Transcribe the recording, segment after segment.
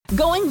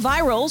Going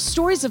viral,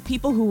 stories of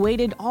people who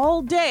waited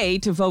all day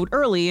to vote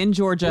early in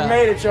Georgia. We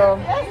made it, y'all.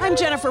 I'm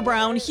Jennifer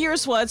Brown.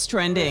 Here's what's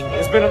trending.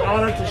 It's been an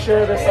honor to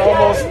share this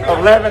almost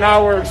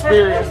 11-hour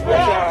experience with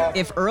y'all.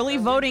 If early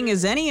voting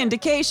is any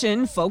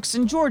indication, folks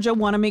in Georgia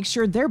want to make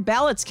sure their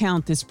ballots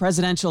count this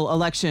presidential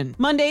election.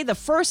 Monday, the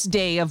first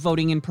day of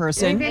voting in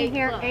person. We've been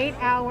here 8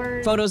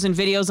 hours. Photos and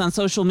videos on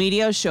social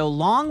media show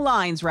long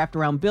lines wrapped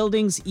around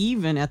buildings,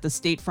 even at the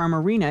State Farm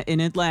Arena in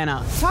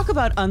Atlanta. Talk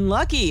about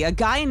unlucky. A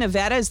guy in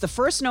Nevada is the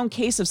first known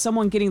case of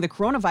someone getting the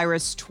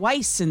coronavirus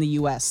twice in the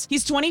U.S.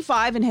 He's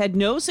 25 and had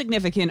no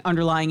significant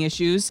underlying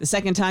issues. The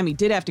second time he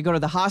did have to go to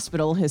the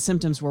hospital. His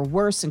symptoms were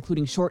worse,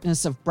 including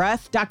shortness of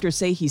breath. Doctors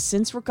say he's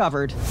since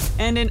recovered.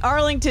 And in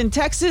Arlington,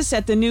 Texas,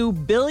 at the new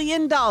 $1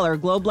 billion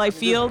Globe Life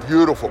Field,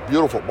 Beautiful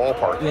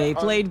ballpark. they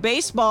played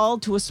baseball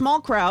to a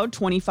small crowd,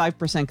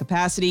 25%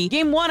 capacity.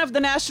 Game 1 of the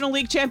National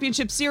League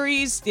Championship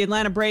Series, the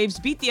Atlanta Braves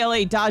beat the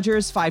LA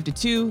Dodgers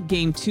 5-2.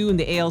 Game 2 in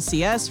the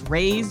ALCS,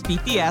 Rays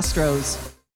beat the Astros.